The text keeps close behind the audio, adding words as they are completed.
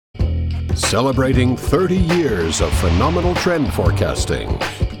celebrating 30 years of phenomenal trend forecasting.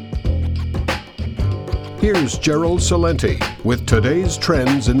 Here's Gerald Celente with today's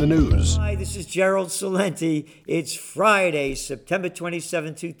trends in the news. Hi, this is Gerald Celente. It's Friday, September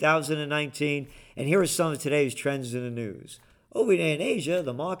 27, 2019, and here are some of today's trends in the news. Over there in Asia,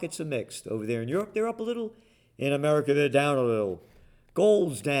 the markets are mixed. Over there in Europe, they're up a little. In America, they're down a little.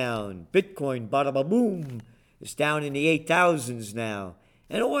 Gold's down. Bitcoin, bada boom, it's down in the 8,000s now.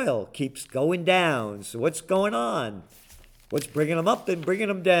 And oil keeps going down. So what's going on? What's bringing them up and bringing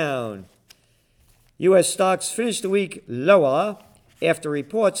them down? U.S. stocks finished the week lower after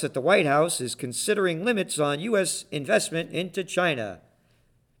reports that the White House is considering limits on U.S. investment into China.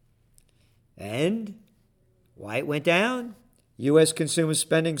 And why it went down? U.S. consumer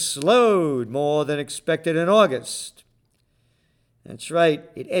spending slowed more than expected in August. That's right,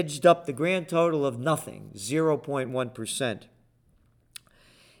 it edged up the grand total of nothing, 0.1%.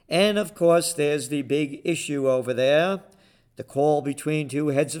 And of course, there's the big issue over there. The call between two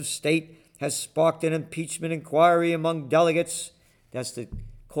heads of state has sparked an impeachment inquiry among delegates. That's the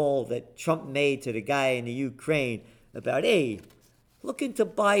call that Trump made to the guy in the Ukraine about, hey, look into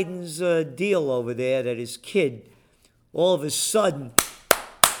Biden's deal over there that his kid, all of a sudden,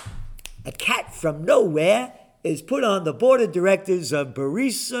 a cat from nowhere is put on the board of directors of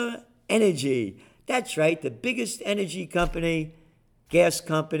Burisma Energy. That's right, the biggest energy company, gas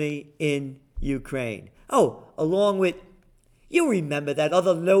company in Ukraine. Oh, along with, you remember that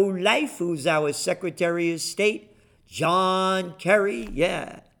other lowlife who's our Secretary of State, John Kerry?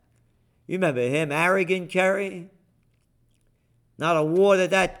 Yeah. You remember him, arrogant Kerry? Not a war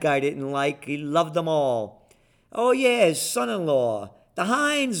that guy didn't like. He loved them all. Oh, yeah, his son-in-law, the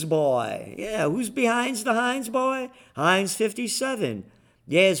Heinz boy. Yeah, who's behind the Heinz boy? Heinz 57.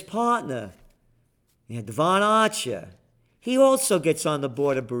 Yeah, his partner. Yeah, Devon Archer. He also gets on the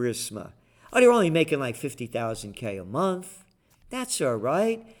board of Burisma. Oh, they're only making like $50,000 a month. That's all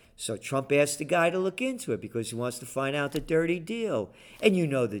right. So Trump asked the guy to look into it because he wants to find out the dirty deal. And you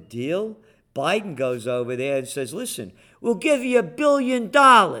know the deal. Biden goes over there and says, listen, we'll give you $1 billion,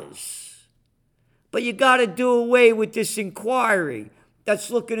 but you got to do away with this inquiry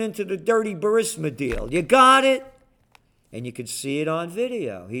that's looking into the dirty Burisma deal. You got it? And you can see it on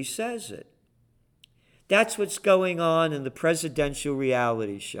video. He says it. That's what's going on in the presidential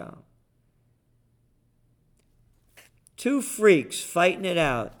reality show. Two freaks fighting it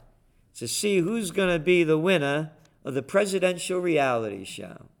out to see who's going to be the winner of the presidential reality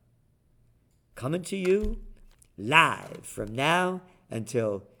show. Coming to you live from now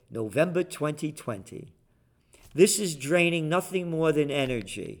until November 2020. This is draining nothing more than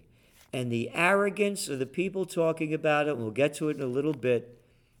energy. And the arrogance of the people talking about it, and we'll get to it in a little bit,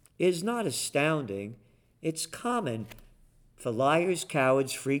 is not astounding. It's common for liars,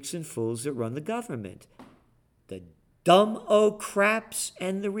 cowards, freaks, and fools that run the government. The dumb-o-craps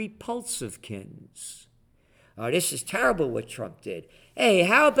and the repulsive-kins. Oh, this is terrible what Trump did. Hey,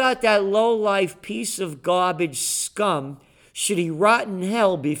 how about that low-life piece of garbage scum? Should he rot in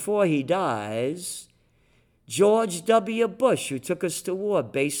hell before he dies? George W. Bush, who took us to war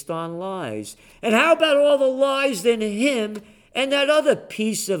based on lies. And how about all the lies in him and that other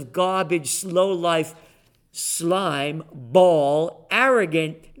piece of garbage, low-life slime, ball,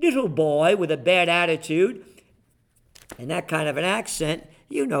 arrogant little boy with a bad attitude and that kind of an accent?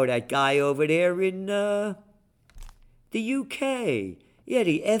 You know that guy over there in the UK. Yeah,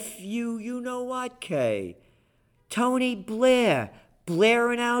 the F-U, you-know-what K. Tony Blair,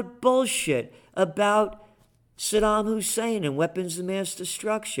 blaring out bullshit about Saddam Hussein and weapons of mass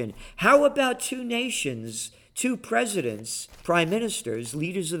destruction. How about two nations, two presidents, prime ministers,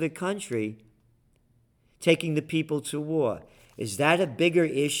 leaders of the country taking the people to war? Is that a bigger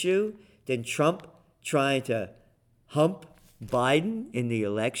issue than Trump trying to hump Biden in the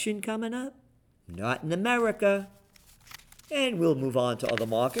election coming up? Not in America. And we'll move on to other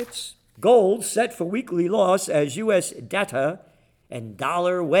markets. Gold set for weekly loss as U.S. data and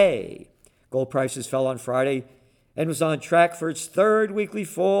dollar weigh. Gold prices fell on Friday and was on track for its third weekly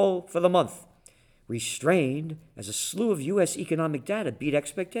fall for the month, restrained as a slew of U.S. economic data beat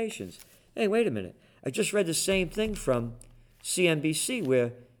expectations. Hey, wait a minute. I just read the same thing from CNBC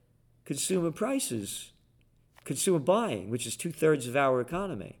where consumer prices, consumer buying, which is 2/3 of our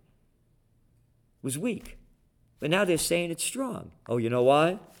economy, was weak. But now they're saying it's strong. Oh, you know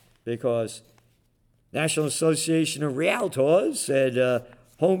why? Because National Association of Realtors said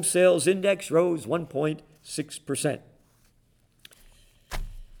home sales index rose 1.6%.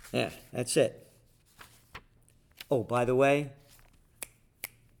 Yeah, that's it. Oh, by the way,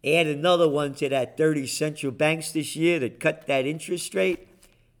 add another one to that 30 central banks this year that cut that interest rate.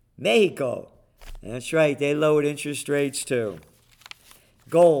 Mexico. That's right, they lowered interest rates too.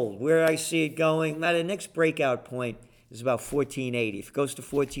 Gold, where I see it going, now the next breakout point is about 1480. If it goes to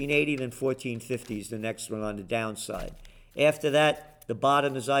 1480, then 1450 is the next one on the downside. After that, the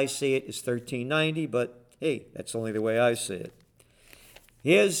bottom as I see it is 1390, but hey, that's only the way I see it.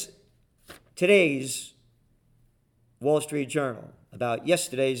 Here's today's Wall Street Journal about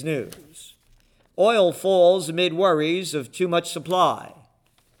yesterday's news. Oil falls amid worries of too much supply.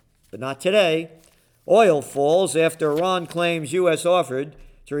 But not today. Oil falls after Iran claims U.S. offered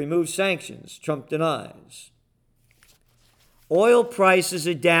to remove sanctions. Trump denies. Oil prices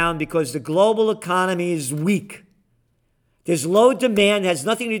are down because the global economy is weak. There's low demand, has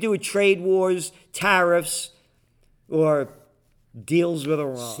nothing to do with trade wars, tariffs, or deals with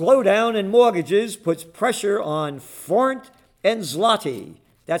Iran. Slowdown in mortgages puts pressure on forint and zloty.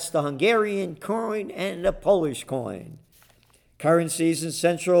 That's the Hungarian coin and the Polish coin. Currencies in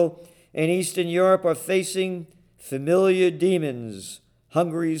Central and Eastern Europe are facing familiar demons.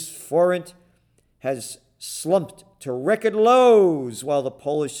 Hungary's forint has slumped to record lows, while the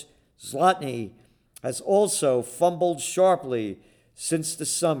Polish zloty has also fumbled sharply since the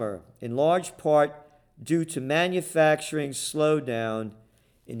summer, in large part due to manufacturing slowdown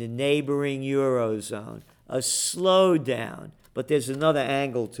in the neighboring Eurozone. A slowdown, but there's another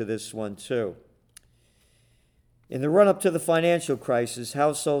angle to this one too. In the run-up to the financial crisis,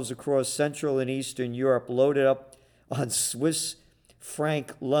 households across Central and Eastern Europe loaded up on Swiss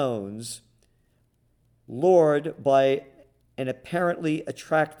franc loans, lured by an apparently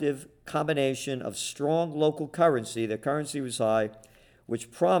attractive combination of strong local currency, the currency was high, which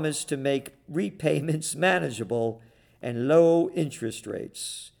promised to make repayments manageable, and low interest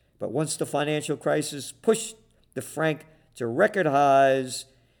rates. But once the financial crisis pushed the franc to record highs,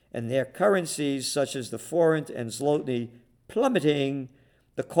 and their currencies, such as the forint and zloty, plummeting,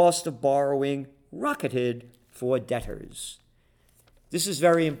 the cost of borrowing rocketed for debtors. This is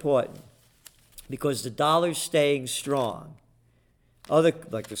very important because the dollar's staying strong. Other,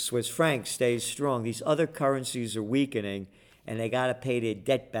 like the Swiss franc, stays strong. These other currencies are weakening, and they got to pay their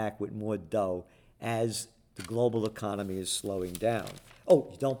debt back with more dough as the global economy is slowing down. Oh,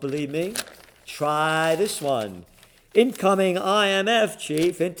 you don't believe me? Try this one. Incoming IMF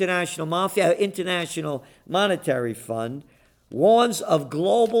chief, International Monetary Fund, warns of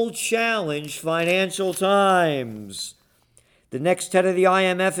global challenge, Financial Times. The next head of the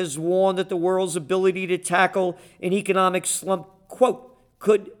IMF has warned that the world's ability to tackle an economic slump, quote,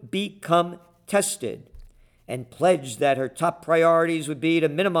 could become tested, and pledged that her top priorities would be to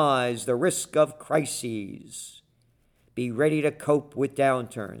minimize the risk of crises. Be ready to cope with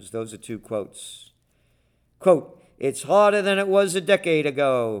downturns. Those are two quotes. Quote, it's harder than it was a decade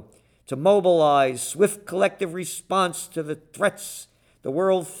ago to mobilize swift collective response to the threats the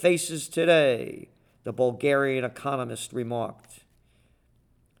world faces today, the Bulgarian economist remarked.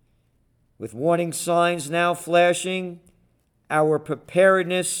 With warning signs now flashing, our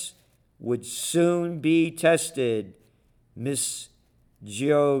preparedness would soon be tested, Ms.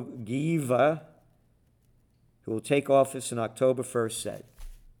 Georgieva, who will take office on October 1st, said.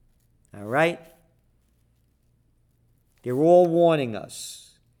 All right? They're all warning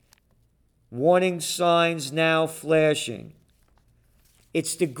us. Warning signs now flashing.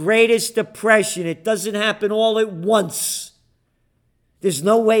 It's the greatest depression. It doesn't happen all at once. There's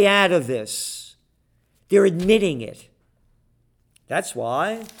no way out of this. They're admitting it. That's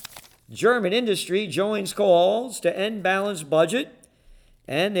why German industry joins calls to end balanced budget,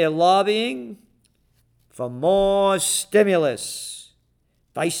 and they're lobbying for more stimulus.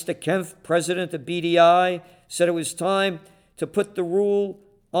 Weister Kempf, president of BDI, said it was time to put the rule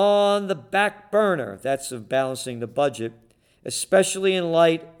on the back burner, that's of balancing the budget, especially in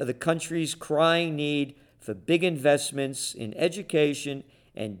light of the country's crying need for big investments in education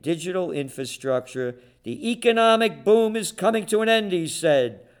and digital infrastructure. The economic boom is coming to an end, he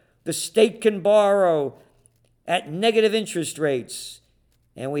said. The state can borrow at negative interest rates,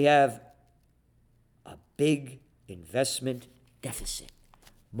 and we have a big investment deficit.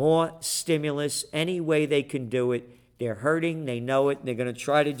 More stimulus, any way they can do it. They're hurting, they know it, and they're going to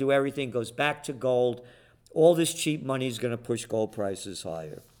try to do everything. It goes back to gold. All this cheap money is going to push gold prices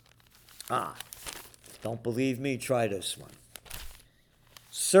higher. Don't believe me? Try this one.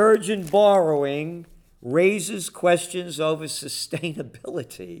 Surge in borrowing raises questions over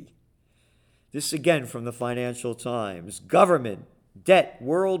sustainability. This again from the Financial Times. Government debt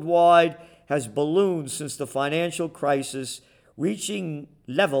worldwide has ballooned since the financial crisis, reaching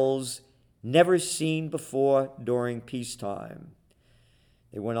levels never seen before during peacetime.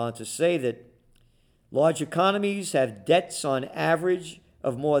 They went on to say that large economies have debts on average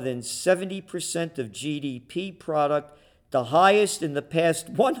of more than 70% of GDP product, the highest in the past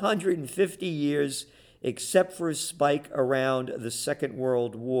 150 years, except for a spike around the Second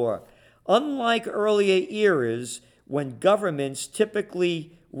World War. Unlike earlier eras, when governments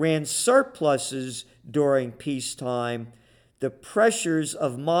typically ran surpluses during peacetime, the pressures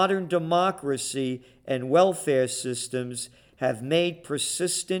of modern democracy and welfare systems have made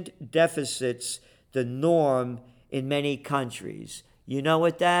persistent deficits the norm in many countries. You know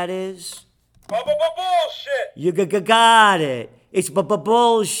what that is? Bullshit! You got it. It's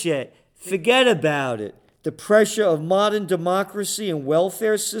bullshit. Forget about it. The pressure of modern democracy and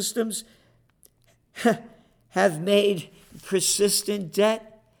welfare systems have made persistent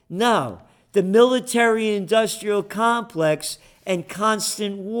debt? No. The military-industrial complex and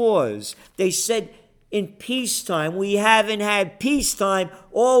constant wars. They said in peacetime, we haven't had peacetime.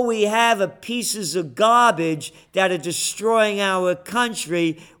 All we have are pieces of garbage that are destroying our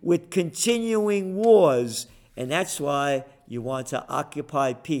country with continuing wars. And that's why you want to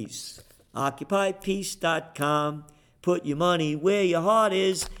occupy peace. OccupyPeace.com. Put your money where your heart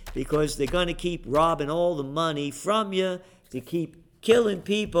is, because they're going to keep robbing all the money from you, to keep killing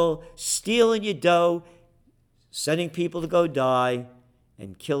people, stealing your dough, sending people to go die,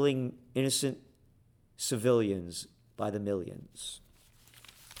 and killing innocent civilians by the millions.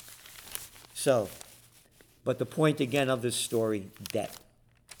 So, but the point again of this story, debt.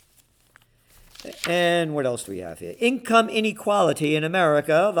 And what else do we have here? Income inequality in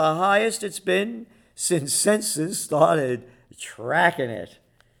America, the highest it's been since census started tracking it.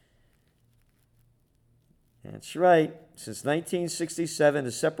 That's right. Since 1967,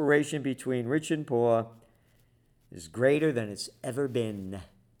 the separation between rich and poor is greater than it's ever been.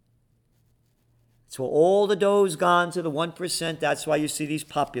 So all the dough's gone to the 1%. That's why you see these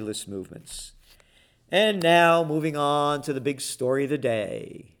populist movements. And now, moving on to the big story of the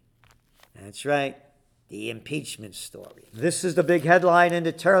day. That's right, the impeachment story. This is the big headline in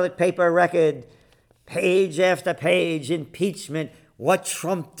the toilet paper record. Page after page, impeachment, what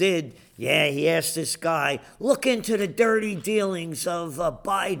Trump did. Yeah, he asked this guy, look into the dirty dealings of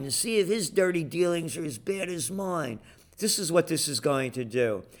Biden, see if his dirty dealings are as bad as mine. This is what this is going to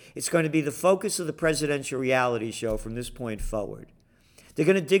do. It's going to be the focus of the presidential reality show from this point forward. They're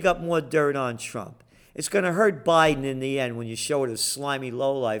going to dig up more dirt on Trump. It's going to hurt Biden in the end when you show what a slimy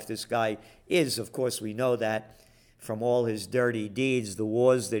lowlife this guy is. Of course, we know that from all his dirty deeds, the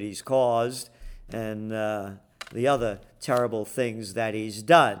wars that he's caused, and the other terrible things that he's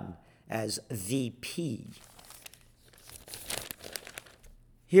done as VP.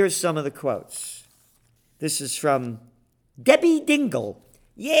 Here's some of the quotes. This is from Debbie Dingell.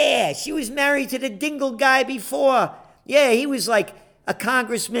 Yeah, she was married to the Dingell guy before. Yeah, he was like a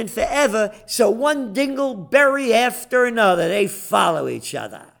congressman forever, so one dingleberry after another, they follow each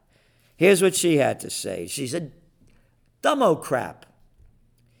other. Here's what she had to say. She said, "Dummo-crap.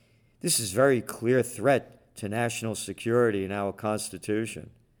 This is a very clear threat to national security in our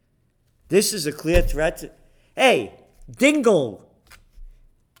Constitution. This is a clear threat to... Hey, Dingell,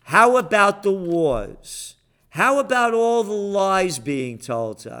 how about the wars? How about all the lies being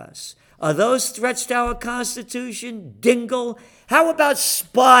told to us? Are those threats to our Constitution, Dingell? How about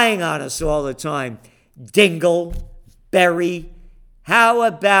spying on us all the time, Dingell, Berry? How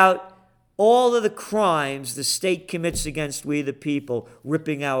about all of the crimes the state commits against we the people,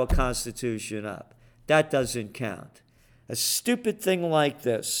 ripping our Constitution up? That doesn't count. A stupid thing like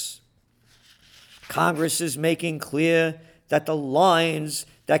this. Congress is making clear that the lines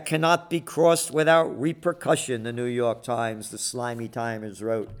that cannot be crossed without repercussion, the New York Times, the slimy Timers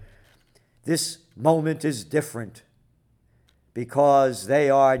wrote. This moment is different because they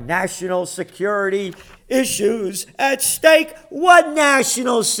are national security issues at stake. What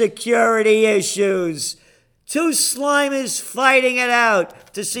national security issues? Two slimers fighting it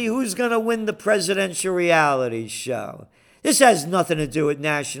out to see who's going to win the presidential reality show. This has nothing to do with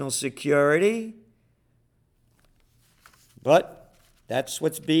national security. But that's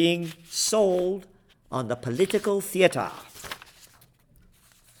what's being sold on the political theater.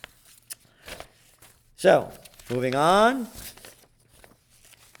 So, moving on.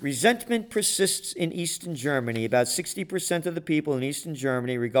 Resentment persists in Eastern Germany. About 60% of the people in Eastern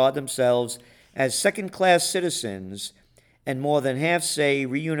Germany regard themselves as second-class citizens, and more than half say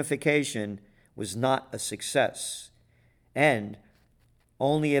reunification was not a success. And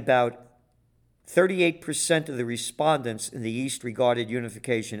only about 38% of the respondents in the East regarded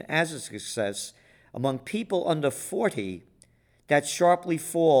unification as a success. Among people under 40, that sharply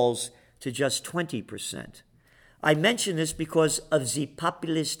falls to just 20%. I mention this because of the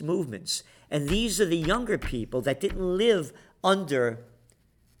populist movements. And these are the younger people that didn't live under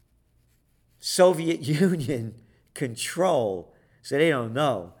Soviet Union control, so they don't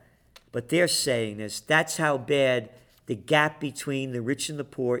know. But they're saying this. That's how bad the gap between the rich and the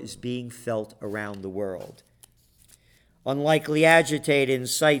poor is being felt around the world. Unlikely agitator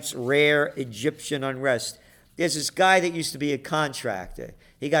incites rare Egyptian unrest. There's this guy that used to be a contractor.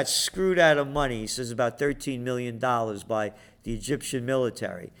 He got screwed out of money, he says about $13 million by the Egyptian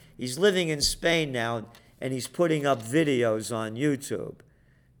military. He's living in Spain now, and he's putting up videos on YouTube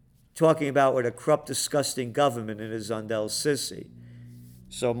talking about what a corrupt, disgusting government it is under El-Sisi.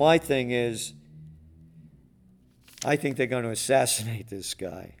 So my thing is, I think they're going to assassinate this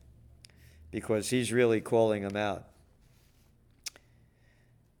guy because he's really calling him out.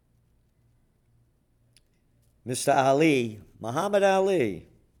 Mr. Ali, Muhammad Ali,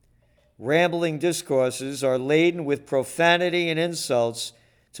 rambling discourses are laden with profanity and insults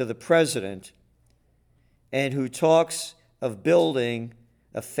to the president, and who talks of building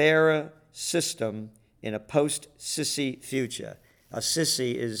a fairer system in a post-Sisi future.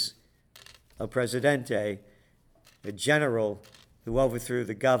 Sisi is El Presidente, the general who overthrew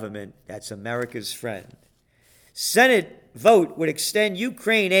the government. That's America's friend. Senate vote would extend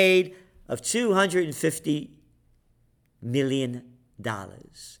Ukraine aid of $250 million.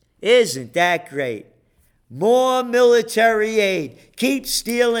 Isn't that great? More military aid. Keep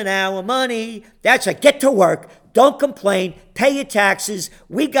stealing our money. That's right. Get to work. Don't complain. Pay your taxes.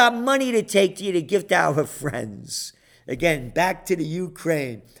 We got money to take to you to give to our friends. Again, back to the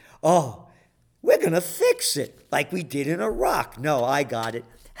Ukraine. Oh, we're going to fix it like we did in Iraq. No, I got it.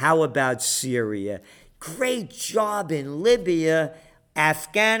 How about Syria? Great job in Libya.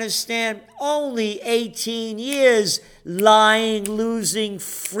 Afghanistan, only 18 years. Lying, losing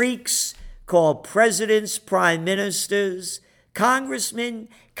freaks called presidents, prime ministers, congressmen,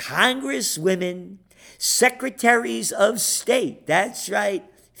 congresswomen, secretaries of state. That's right.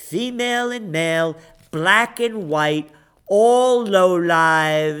 Female and male, black and white, all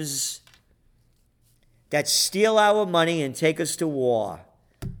lowlives that steal our money and take us to war.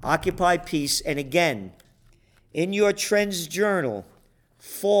 Occupy peace. And again, in your Trends Journal,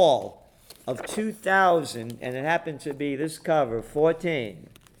 fall of 2000, and it happened to be this cover, 14.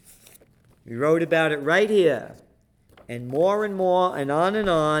 We wrote about it right here. And more and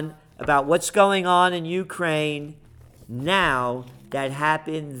on about what's going on in Ukraine now that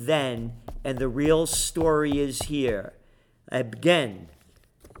happened then, and the real story is here. Again,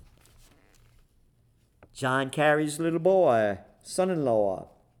 John Kerry's little boy, son-in-law.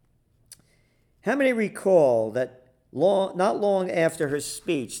 How many recall that not long after her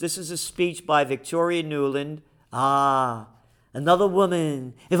speech, this is a speech by Victoria Nuland, another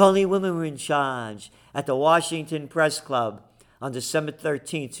woman, if only women were in charge, at the Washington Press Club on December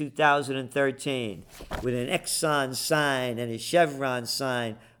 13, 2013, with an Exxon sign and a Chevron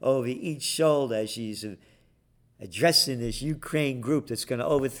sign over each shoulder as she's addressing this Ukraine group that's going to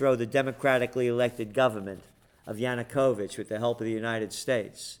overthrow the democratically elected government of Yanukovych with the help of the United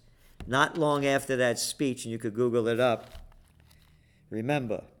States. Not long after that speech, and you could Google it up,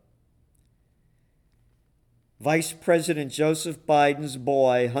 remember, Vice President Joseph Biden's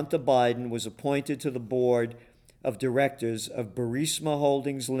boy, Hunter Biden, was appointed to the board of directors of Burisma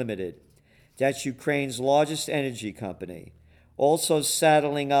Holdings Limited. That's Ukraine's largest energy company. Also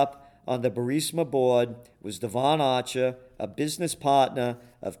saddling up on the Burisma board was Devon Archer, a business partner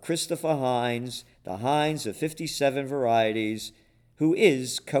of Christopher Heinz, the Heinz of 57 Varieties, who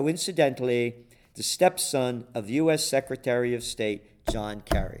is, coincidentally, the stepson of U.S. Secretary of State John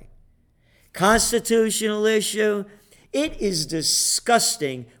Kerry. Constitutional issue. It is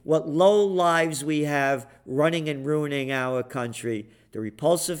disgusting what low lives we have running and ruining our country. The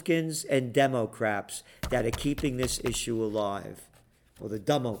Republicans and Democrats that are keeping this issue alive. Well, the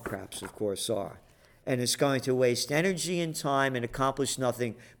Democrats, of course, are. And it's going to waste energy and time and accomplish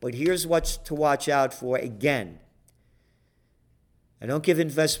nothing. But here's what's to watch out for again. I don't give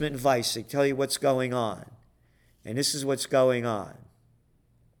investment advice. I tell you what's going on. And this is what's going on.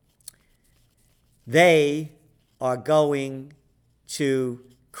 They are going to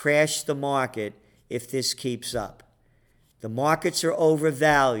crash the market if this keeps up. The markets are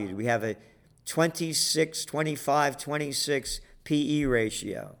overvalued. We have a 26 PE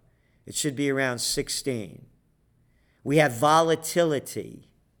ratio. It should be around 16. We have volatility.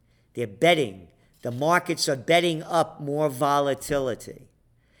 They're betting. The markets are betting up more volatility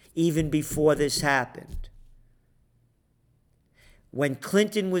even before this happened. When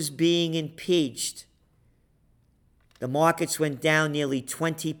Clinton was being impeached, the markets went down nearly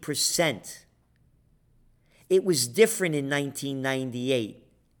 20%. It was different in 1998.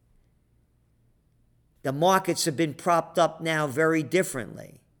 The markets have been propped up now very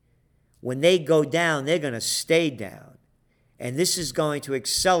differently. when they go down, they're going to stay down. And this is going to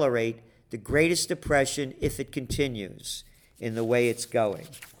accelerate the greatest depression if it continues in the way it's going.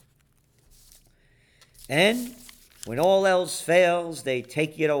 And when all else fails, they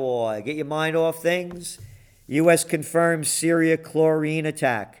take you to war. Get your mind off things. U.S. confirms Syria chlorine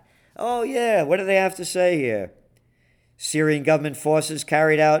attack. Oh, yeah, what do they have to say here? Syrian government forces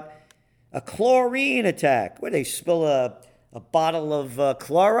carried out a chlorine attack. What, they spill a bottle of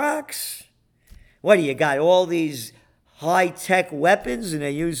Clorox? What, do you got all these high-tech weapons and they're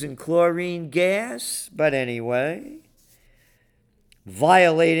using chlorine gas? But anyway,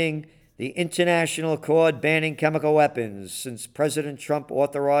 violating the international accord banning chemical weapons since President Trump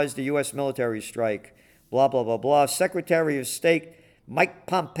authorized the U.S. military strike. Blah, blah, blah, blah. Secretary of State Mike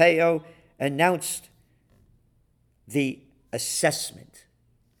Pompeo announced the assessment.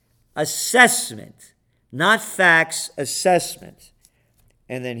 Assessment, not facts, assessment.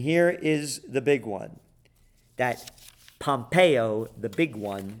 And then here is the big one that Pompeo, the big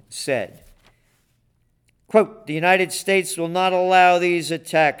one, said. Quote, the United States will not allow these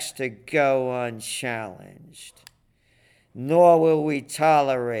attacks to go unchallenged, nor will we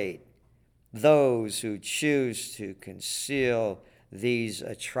tolerate those who choose to conceal these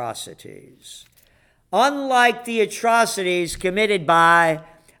atrocities. Unlike the atrocities committed by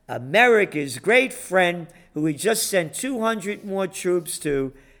America's great friend, who we just sent 200 more troops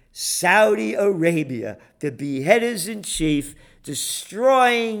to, Saudi Arabia, the beheaders-in-chief,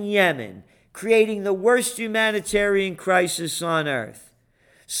 destroying Yemen, creating the worst humanitarian crisis on earth,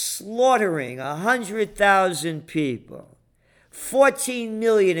 slaughtering 100,000 people, 14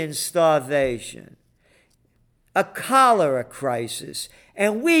 million in starvation, a cholera crisis,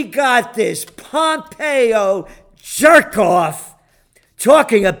 and we got this Pompeo jerk-off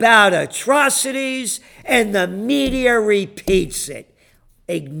talking about atrocities, and the media repeats it,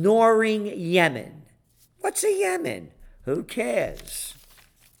 ignoring Yemen. What's a Yemen? Who cares?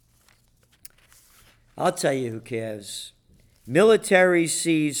 I'll tell you who cares. Military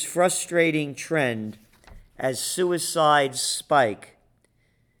sees frustrating trend as suicides spike.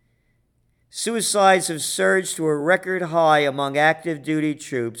 Suicides have surged to a record high among active duty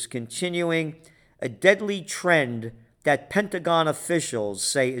troops, continuing a deadly trend that Pentagon officials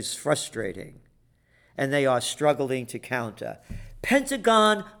say is frustrating, and they are struggling to counter.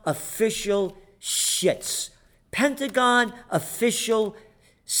 Pentagon official shits. Pentagon official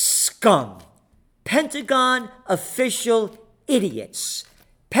scum. Pentagon official idiots.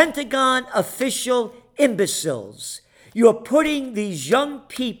 Pentagon official imbeciles. You're putting these young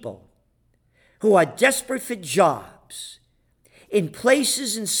people who are desperate for jobs in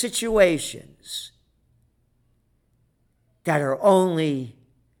places and situations that are only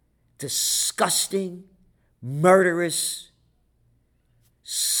disgusting, murderous,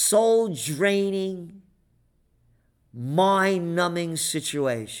 soul-draining, mind-numbing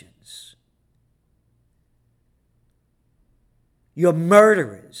situations. You're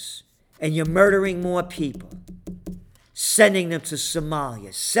murderers, and you're murdering more people, sending them to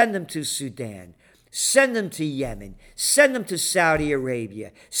Somalia, send them to Sudan, send them to Yemen, send them to Saudi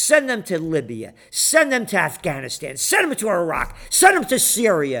Arabia, send them to Libya, send them to Afghanistan, send them to Iraq, send them to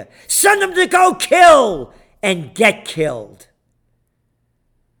Syria, send them to go kill and get killed.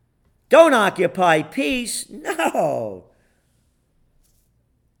 Don't occupy peace. No.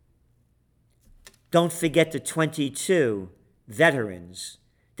 Don't forget the 22 veterans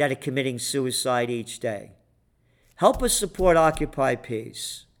that are committing suicide each day. Help us support Occupy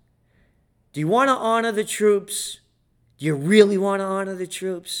Peace. Do you want to honor the troops? Do you really want to honor the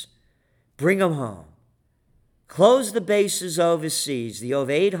troops? Bring them home. Close the bases overseas, the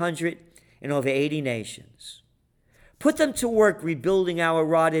over 800 in over 80 nations. Put them to work rebuilding our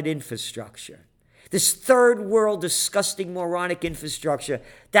rotted infrastructure. This third world, disgusting, moronic infrastructure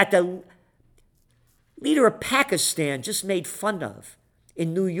that the leader of Pakistan just made fun of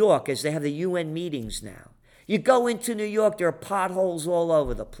in New York as they have the UN meetings now. You go into New York, there are potholes all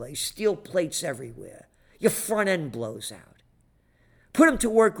over the place, steel plates everywhere. Your front end blows out. Put them to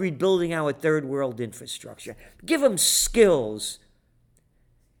work rebuilding our third world infrastructure. Give them skills.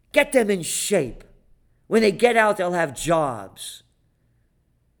 Get them in shape. When they get out, they'll have jobs.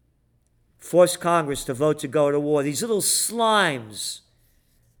 Force Congress to vote to go to war. These little slimes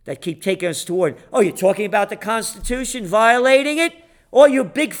that keep taking us to war. Oh, you're talking about the Constitution, violating it? All you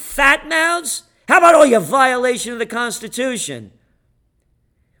big fat mouths? How about all your violation of the Constitution?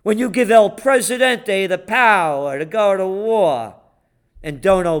 When you give El Presidente the power to go to war and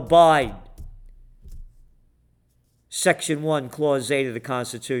don't abide Section 1, Clause 8 of the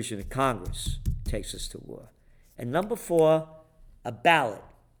Constitution, the Congress takes us to war. And number 4, a ballot.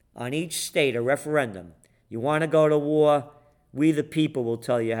 on each state, a referendum. You want to go to war? We the people will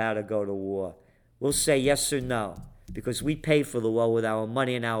tell you how to go to war. We'll say yes or no, because we pay for the war with our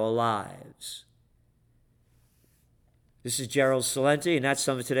money and our lives. This is Gerald Celente, and that's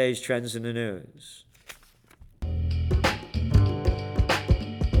some of today's trends in the news.